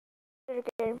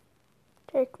game.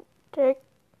 Take.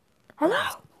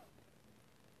 Hello!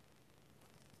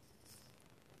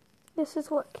 This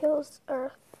is what kills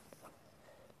Earth.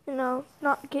 You know,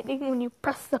 not getting when you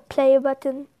press the play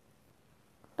button.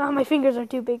 Oh, my fingers are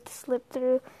too big to slip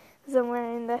through because I'm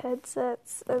wearing the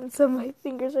headsets, and so my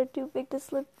fingers are too big to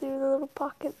slip through the little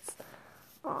pockets.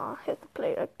 Aw, hit the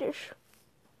play like this.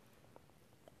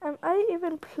 Am I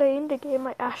even playing the game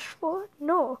I asked for?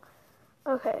 No.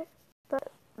 Okay,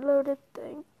 that loaded.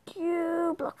 Thank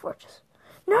you. Block Fortress.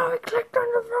 No, I clicked on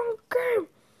the wrong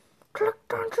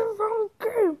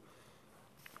game.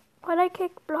 Why'd I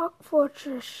kick Block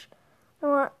Fortress? I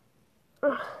want.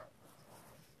 Ugh.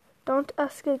 Don't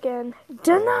ask again.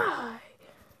 Deny.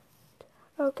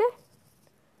 Okay.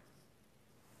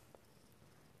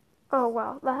 Oh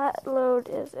wow, that load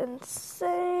is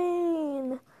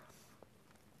insane.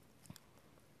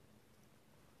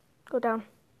 Go down.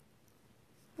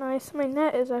 Nice. My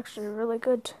net is actually really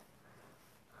good.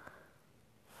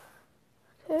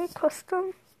 Okay,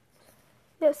 custom.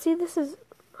 Yeah, see, this is...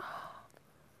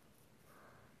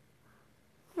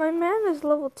 My man is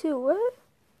level 2. What?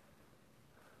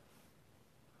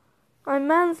 My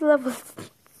man's level...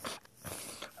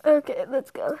 Okay,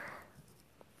 let's go.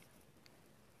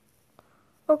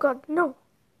 Oh god, no.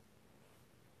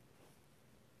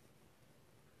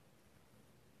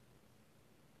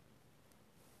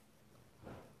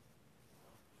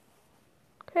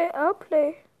 Okay, I'll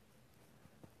play.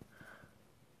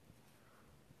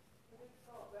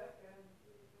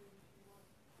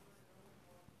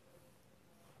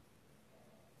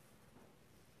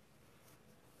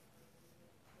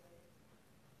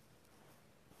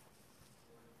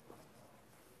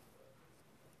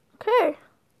 Okay.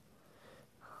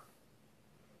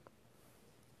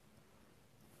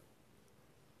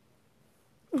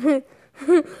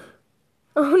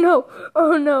 Oh no,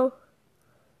 oh no.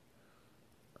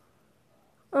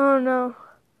 Oh no.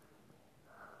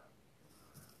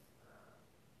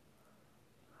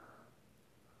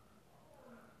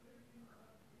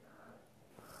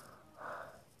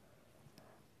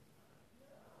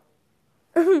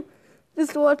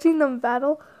 Just watching them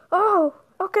battle. Oh,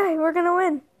 okay, we're gonna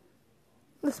win.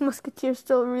 This musketeer's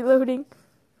still reloading.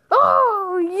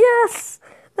 Oh, yes!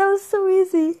 That was so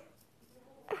easy.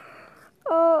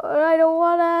 Oh, I don't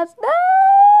want to ask.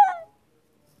 Ah!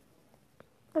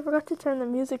 I forgot to turn the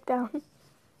music down.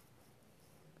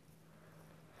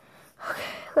 Okay,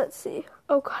 let's see.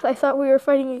 Oh god, I thought we were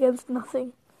fighting against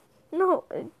nothing. No,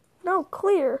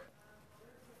 clear.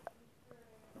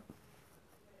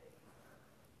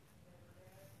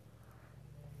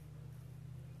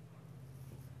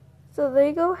 So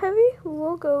they go heavy,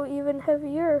 we'll go even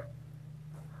heavier.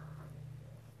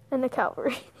 And the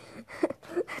cavalry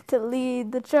to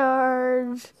lead the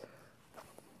charge.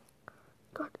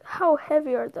 God, how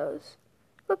heavy are those?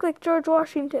 Look like George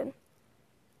Washington.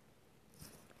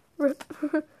 Rip.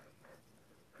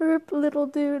 Rip, little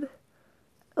dude.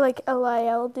 Like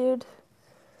LIL dude.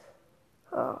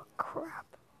 Oh, crap.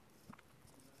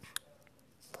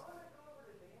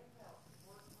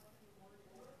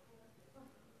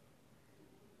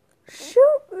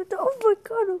 Shoot! Oh my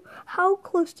god, how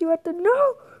close do you have to...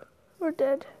 No! We're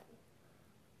dead.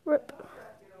 Rip.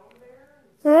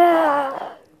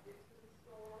 Ah.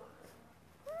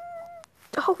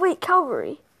 Oh wait,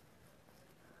 cavalry.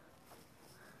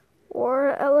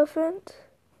 War elephant.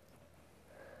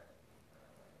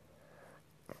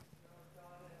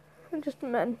 Just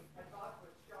men.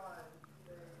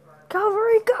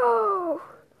 Cavalry, go!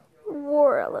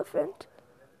 War elephant.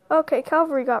 Okay,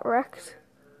 cavalry got wrecked.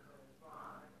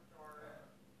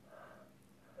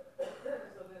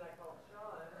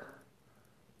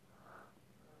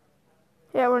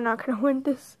 Yeah, we're not gonna win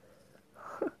this.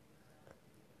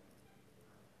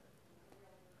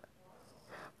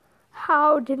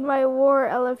 How did my war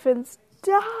elephants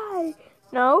die?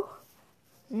 No?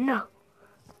 No.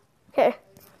 Okay.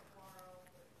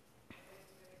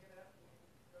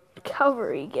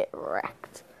 Cavalry get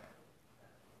wrecked.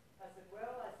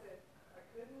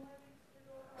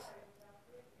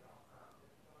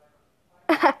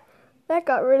 That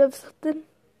got rid of something.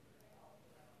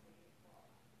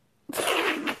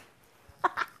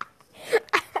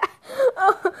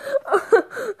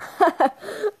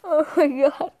 Oh my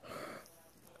god.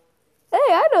 Hey,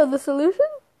 I know the solution.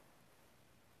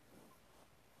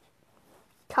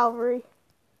 Cavalry.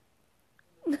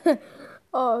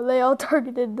 Oh, they all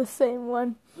targeted the same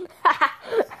one.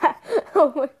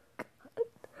 Oh my god.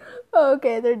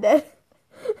 Okay, they're dead.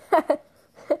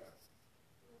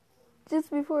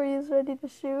 Just before he was ready to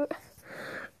shoot.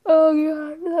 Oh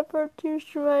god, that brought tears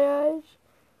to my eyes.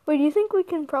 Wait, do you think we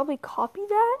can probably copy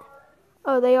that?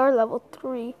 Oh, they are level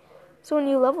 3. So when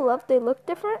you level up, they look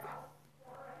different?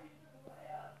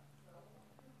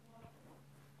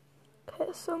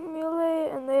 Okay, so melee,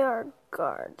 and they are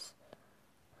guards.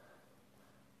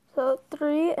 So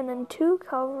 3, and then 2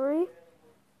 cavalry.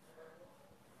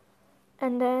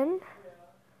 And then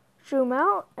zoom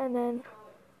out, and then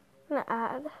I'm gonna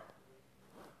add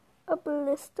a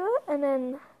ballista, and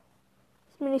then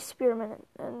mini spearmen,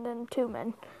 and then 2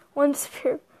 men. 1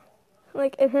 spear.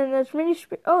 Like, and then there's mini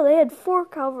spear. Oh, they had 4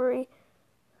 cavalry.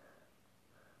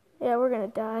 Yeah, we're gonna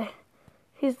die.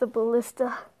 He's the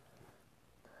ballista.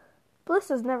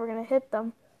 Ballista's never gonna hit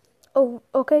them. Oh,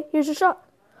 okay, here's a shot.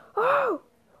 Oh!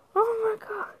 Oh my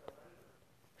god.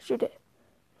 Shoot it.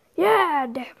 Yeah,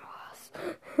 damn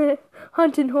horse.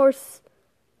 Hunting horse.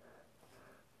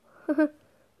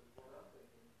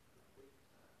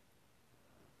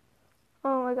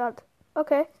 Oh my god.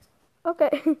 Okay.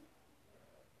 Okay.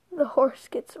 The horse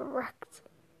gets wrecked.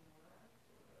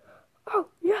 Oh,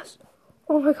 yes.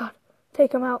 Oh my god.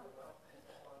 Take him out.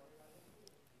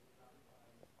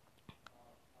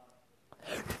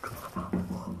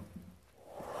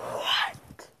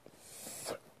 What?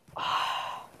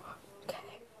 Oh,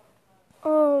 okay.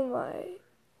 Oh my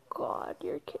god,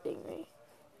 you're kidding me.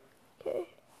 Okay.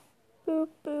 Boop,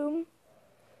 boom.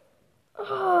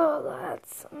 Oh,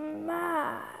 that's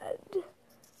mad.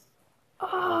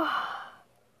 Oh,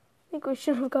 I think we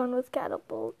should have gone with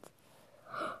catapults.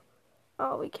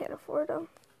 Oh, we can't afford them.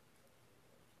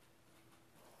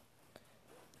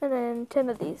 And then 10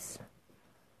 of these.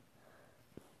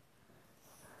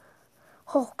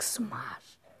 Hulk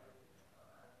smash.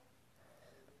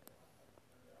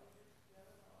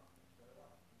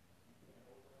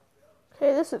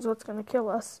 Okay, this is what's gonna kill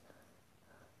us.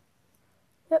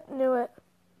 Yep, knew it.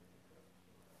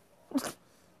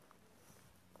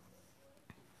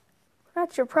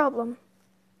 That's your problem.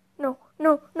 No,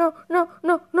 no, no, no,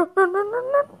 no, no, no, no, no,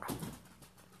 no.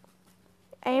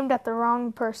 I aimed at the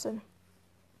wrong person.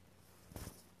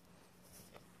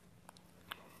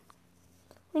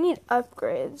 We need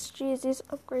upgrades. Jeez, these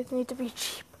upgrades need to be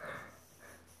cheap.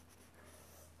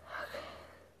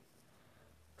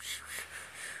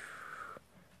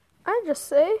 I just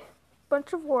say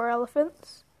bunch of war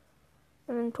elephants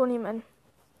and then 20 men.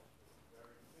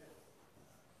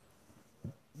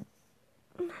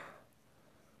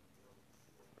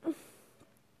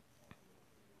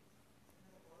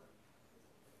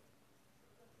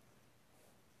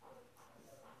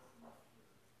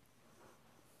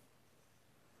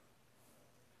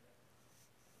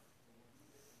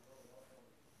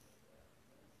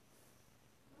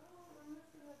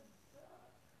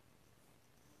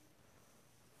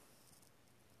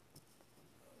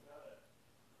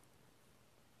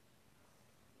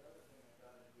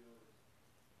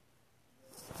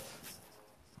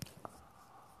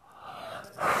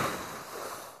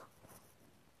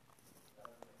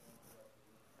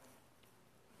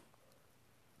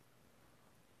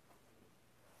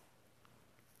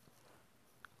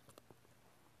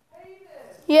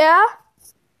 Yeah?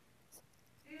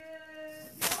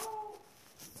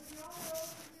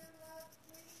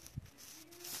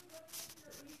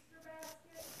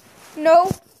 No.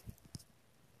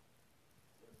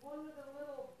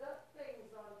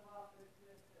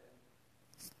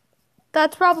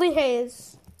 That's probably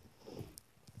Hayes.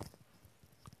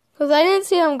 Because I didn't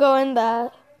see him go in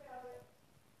that.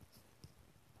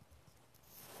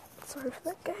 Sorry for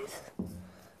that, guys.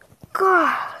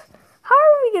 God, how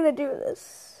are we going to do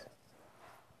this?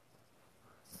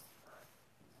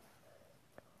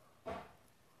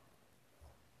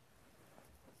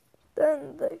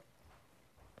 Then the...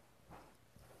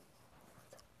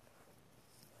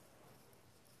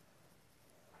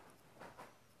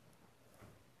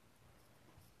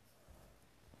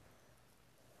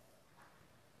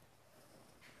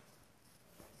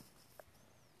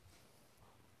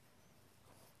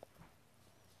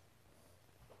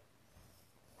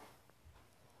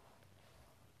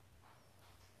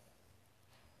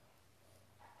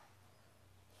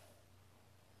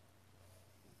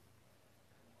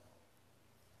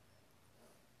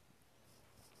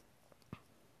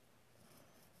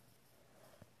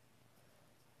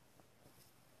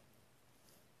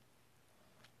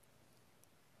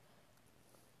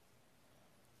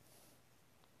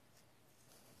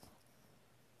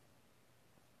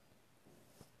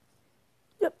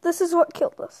 Yep, this is what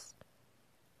killed us.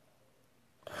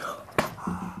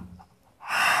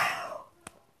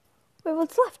 Wait,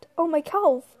 what's left? Oh, my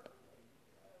cows.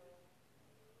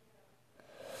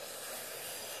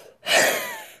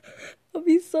 I'll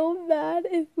be so mad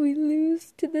if we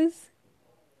lose to this.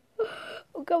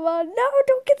 Oh, come on. No,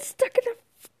 don't get stuck in a...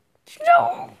 No!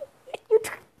 No! You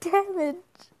took damage.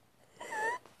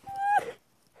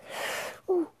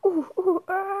 Ooh, ooh, ooh.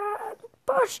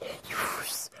 Bush.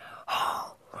 Yes.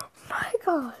 Oh my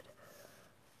god.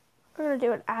 I'm gonna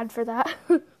do an ad for that.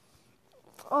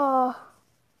 Oh.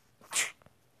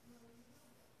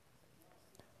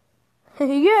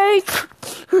 Yay!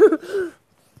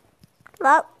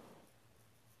 That.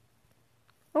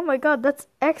 Oh my god, that's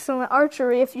excellent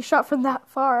archery if you shot from that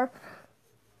far.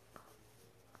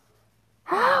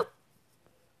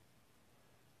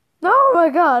 Oh my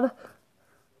god.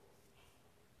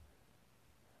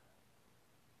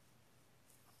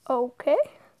 Okay.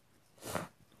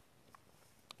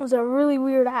 It was a really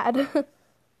weird ad.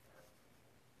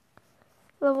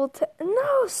 Level 10.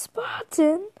 No,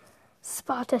 Spartan.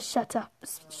 Sparta, shut up.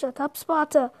 Shut up,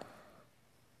 Sparta.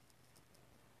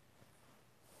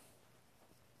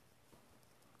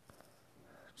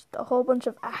 Just a whole bunch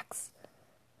of axe.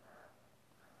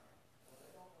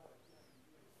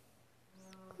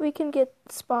 We can get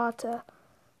Sparta,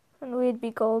 and we'd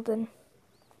be golden.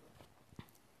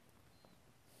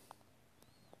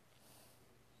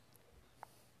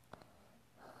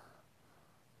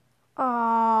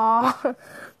 Aww,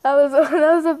 that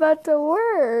was about to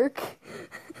work.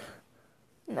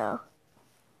 No.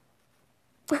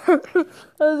 That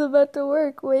was about to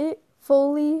work. Wait,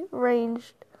 fully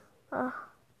ranged.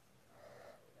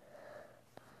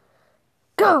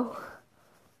 Go!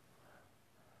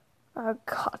 Oh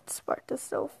god, Sparta's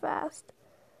so fast.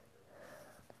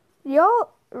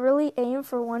 Y'all really aim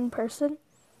for one person?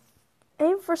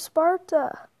 Aim for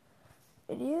Sparta,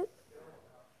 idiot.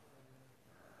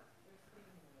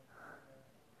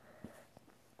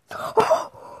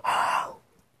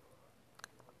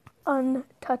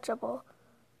 Untouchable.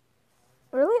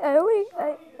 Really?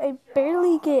 I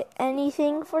barely get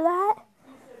anything for that.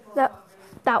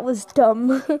 That was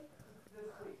dumb.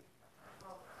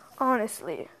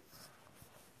 Honestly.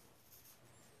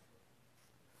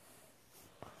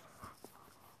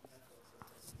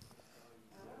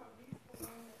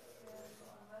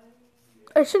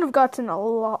 I should have gotten a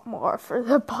lot more for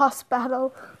the boss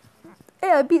battle.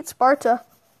 Hey, I beat Sparta.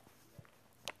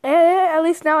 At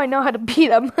least now I know how to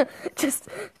beat him. just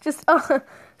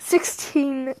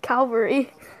 16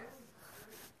 cavalry.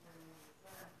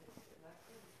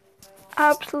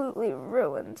 Absolutely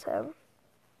ruins him.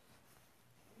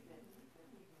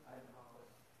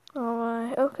 Oh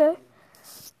my, okay.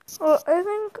 Well, I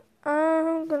think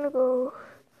I'm gonna go.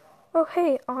 Oh,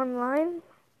 hey, online.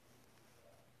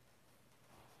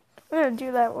 I'm gonna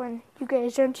do that when you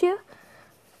guys aren't you?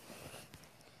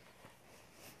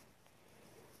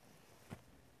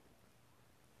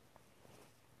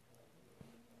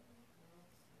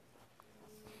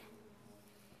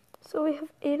 So we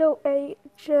have 808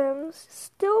 gems.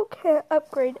 Still can't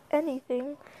upgrade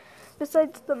anything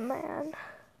besides the man.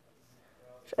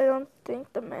 Which I don't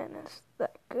think the man is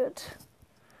that good.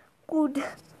 Good.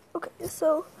 Okay,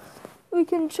 so we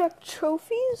can check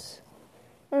trophies.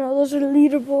 Oh no, those are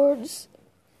leaderboards.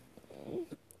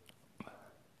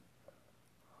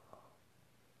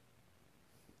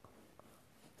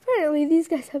 Apparently these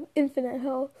guys have infinite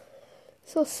health.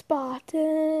 So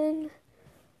Spartan.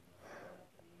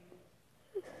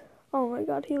 Oh my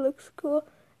god, he looks cool.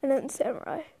 And then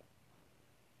Samurai.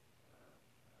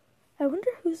 I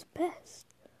wonder who's best.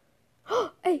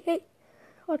 Hey.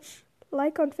 Watch.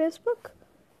 Like on Facebook?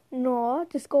 No,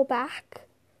 just go back.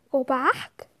 Go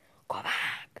back.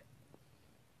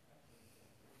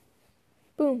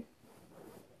 Boom.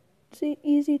 See,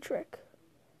 easy trick.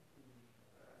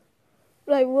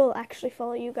 But I will actually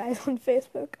follow you guys on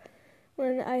Facebook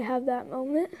when I have that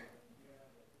moment.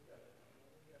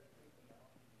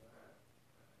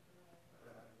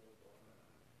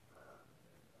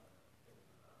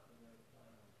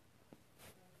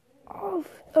 Oh,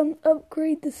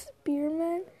 upgrade the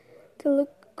spearman to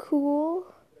look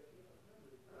cool.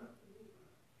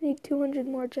 Need 200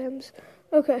 more gems.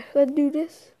 Okay, let's do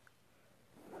this.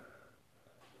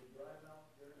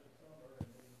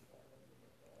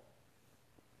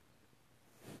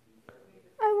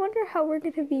 I wonder how we're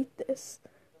gonna beat this.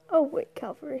 Oh wait,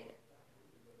 cavalry.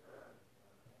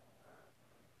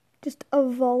 Just a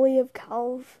volley of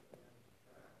calv.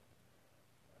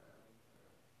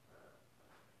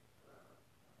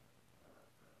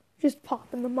 Just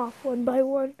popping them off one by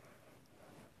one.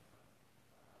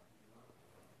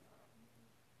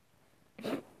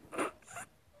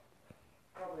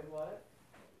 Probably what?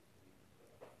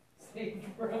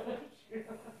 Sagebrush.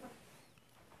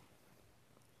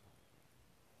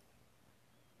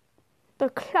 The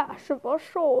Clash of our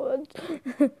Swords.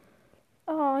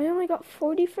 Oh, I only got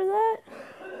 40 for that?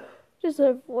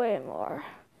 Deserve way more.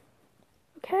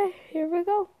 Okay, here we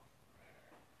go.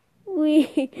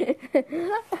 We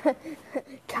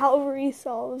Calvary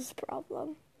solves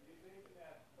problem.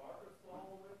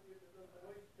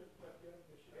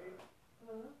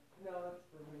 No, that's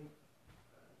for me.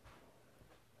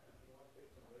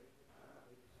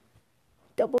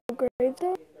 Double grave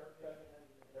though.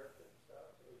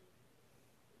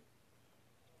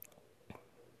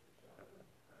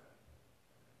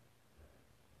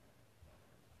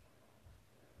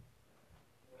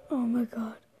 Oh my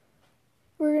god.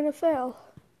 We're gonna fail.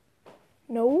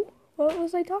 No? What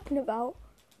was I talking about?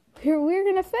 We're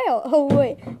gonna fail. Oh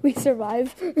wait, we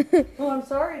survive. Well, I'm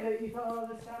sorry that you thought all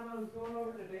this time I was going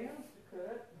over to Dan's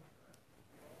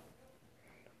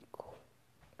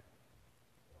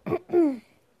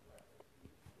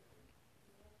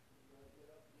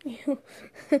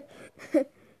to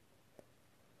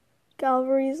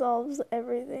Calvary solves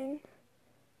everything.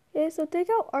 Okay, so take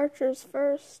out archers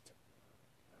first.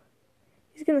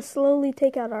 He's gonna slowly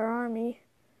take out our army.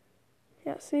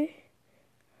 Yeah, see?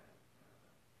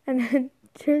 And then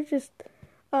you're just...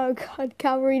 Oh god,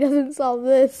 cavalry doesn't solve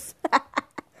this.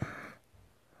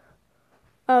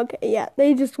 Okay, yeah,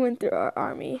 they just went through our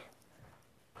army.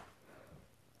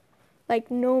 Like,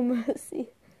 no mercy.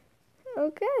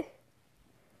 Okay.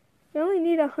 We only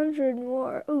need 100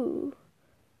 more. Ooh.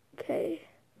 Okay.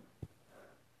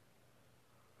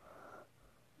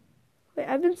 Wait,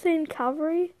 I've been saying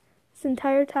cavalry this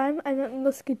entire time. I meant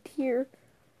musketeer.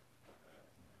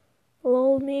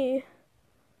 Lol me.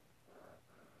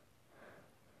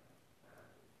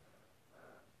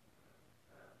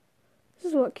 This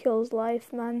is what kills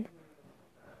life, man.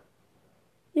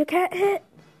 You can't hit.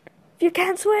 You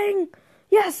can't swing.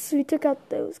 Yes, we took out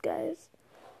those guys.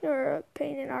 They're a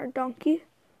pain in our donkey.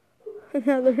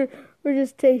 Another, we're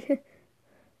just taking...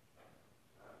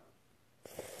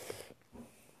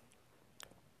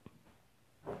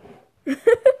 They're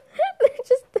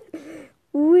just...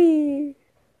 Wee.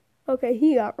 Okay,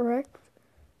 he got wrecked.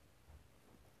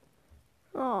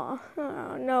 Oh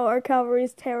no, our cavalry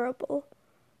is terrible.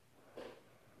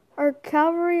 Our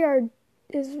cavalry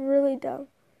is really dumb.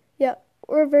 Yep,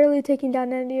 we're barely taking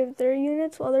down any of their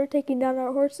units while they're taking down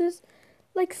our horses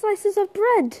like slices of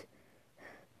bread.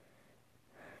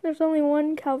 There's only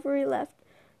one cavalry left.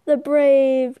 The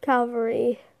brave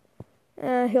cavalry.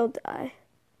 He'll die.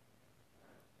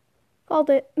 Called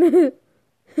it.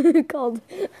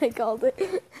 I called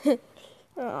it.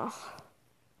 Oh.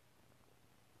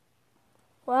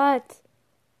 What?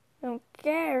 I don't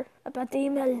care about the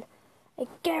email. I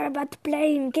care about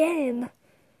playing game.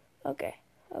 Okay.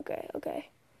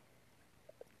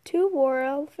 2 war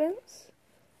elephants.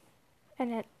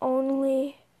 And then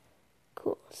only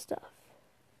cool stuff.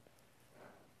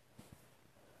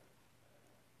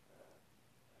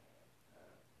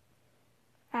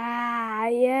 Ah,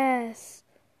 yes.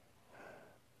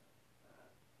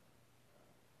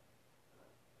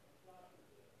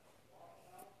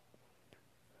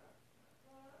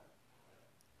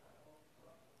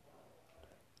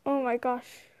 Oh my gosh.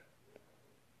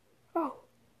 Oh.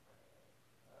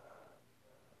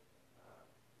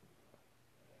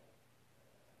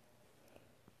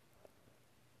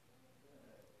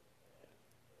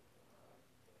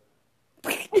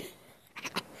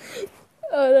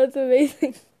 Oh, that's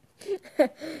amazing.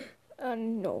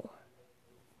 No.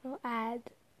 No ad.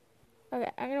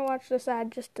 Okay, I'm gonna watch this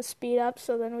ad just to speed up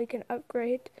so then we can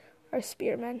upgrade our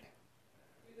spearmen.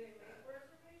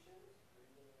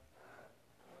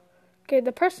 Okay,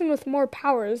 the person with more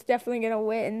power is definitely gonna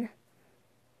win.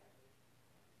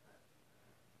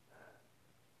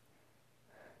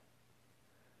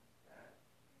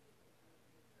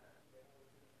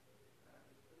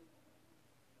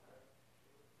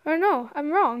 Or no,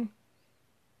 I'm wrong.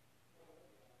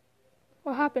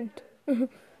 What happened?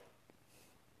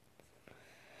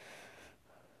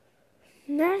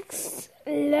 Next,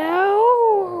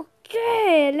 low.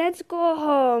 Okay, let's go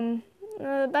home.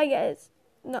 Bye, guys.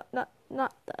 No,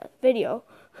 not the video.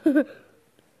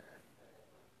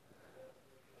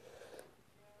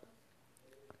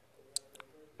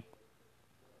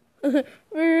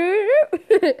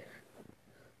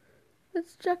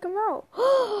 Let's check them out.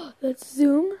 Let's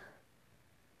zoom.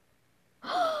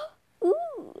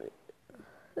 Ooh,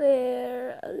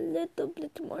 they're a little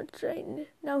bit more trained.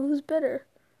 Now who's better?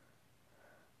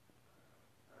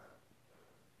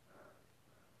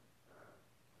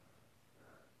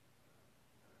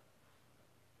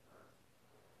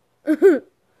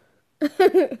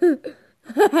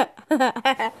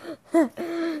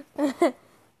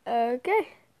 Okay.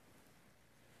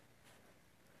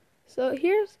 So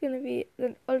here's going to be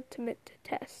the ultimate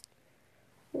test.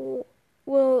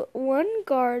 Will one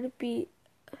guard beat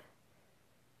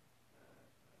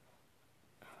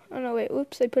Oh no, wait,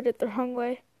 whoops, I put it the wrong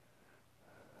way.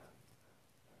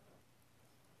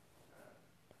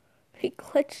 He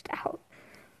glitched out.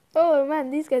 Oh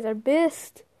man, these guys are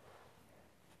pissed.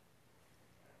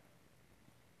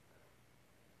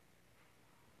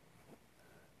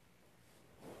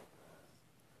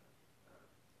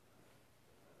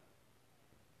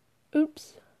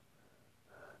 Oops.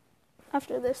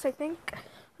 After this, I think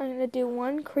I'm going to do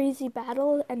one crazy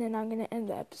battle and then I'm going to end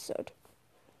the episode.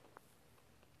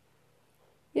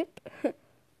 Yep.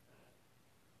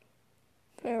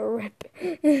 Rip.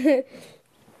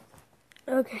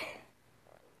 Okay.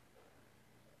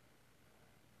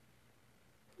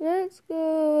 Let's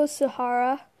go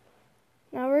Sahara.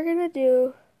 Now we're going to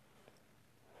do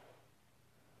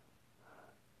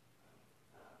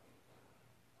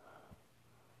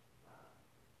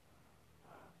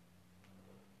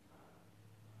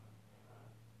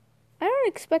I don't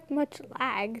expect much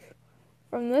lag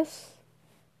from this.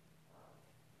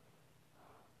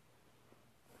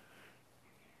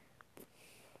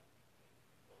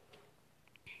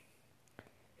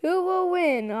 Who will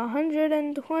win?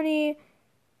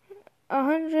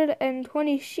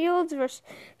 120 shields versus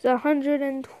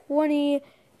 120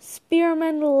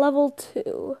 spearmen level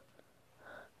 2.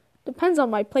 Depends on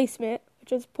my placement,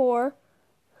 which is poor.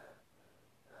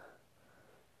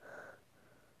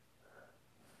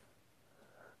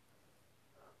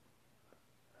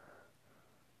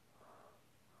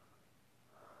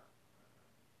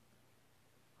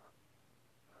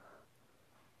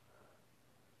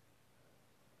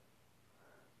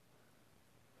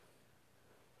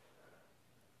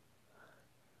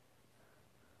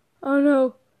 Oh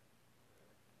no.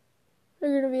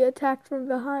 They're gonna be attacked from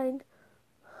behind.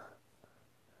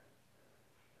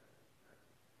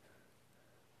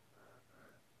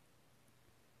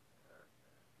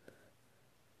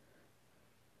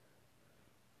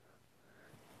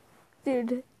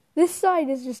 Dude, this side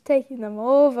is just taking them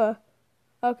over.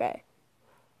 Okay.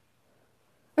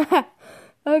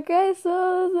 Okay,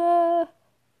 so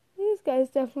these guys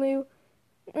definitely...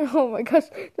 Oh my gosh,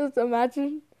 just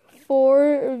imagine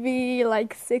 4v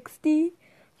like 60,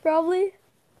 probably.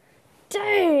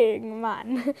 Dang,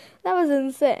 man. That was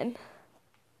insane.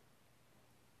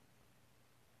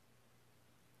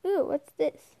 Ooh, what's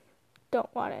this?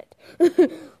 Don't want it.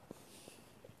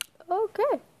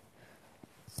 Okay.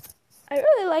 I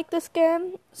really like this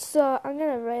game, so I'm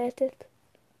gonna rate it.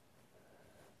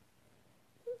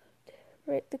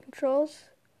 Rate the controls,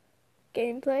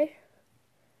 gameplay,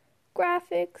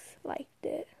 graphics, liked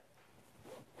it.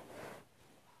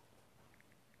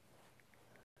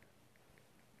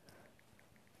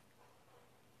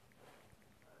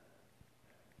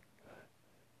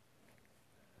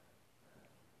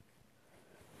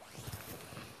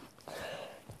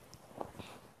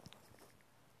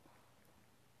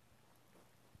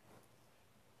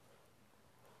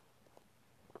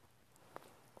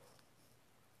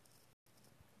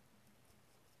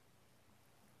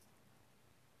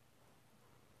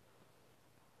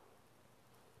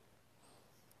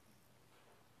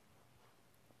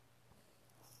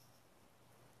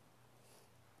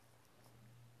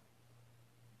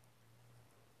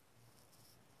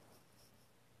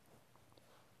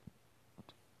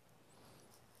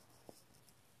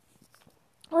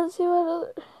 Let's see what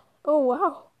other... Oh,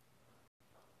 wow.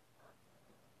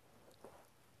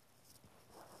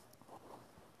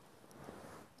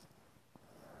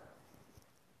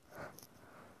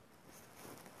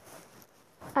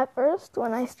 At first,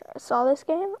 when I saw this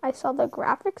game, I saw the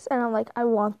graphics, and I'm like, I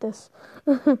want this.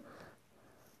 The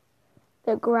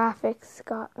graphics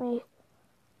got me.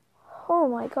 Oh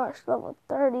my gosh, level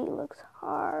 30 looks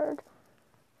hard.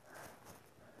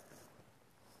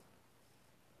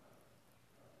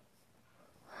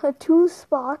 Two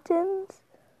Spartans?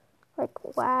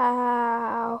 Like,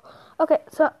 wow. Okay,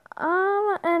 so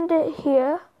I'm gonna end it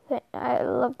here. I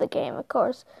love the game, of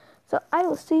course. So I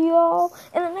will see you all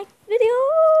in the next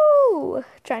video.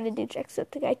 Trying to do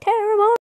Jacksepticeye terrible.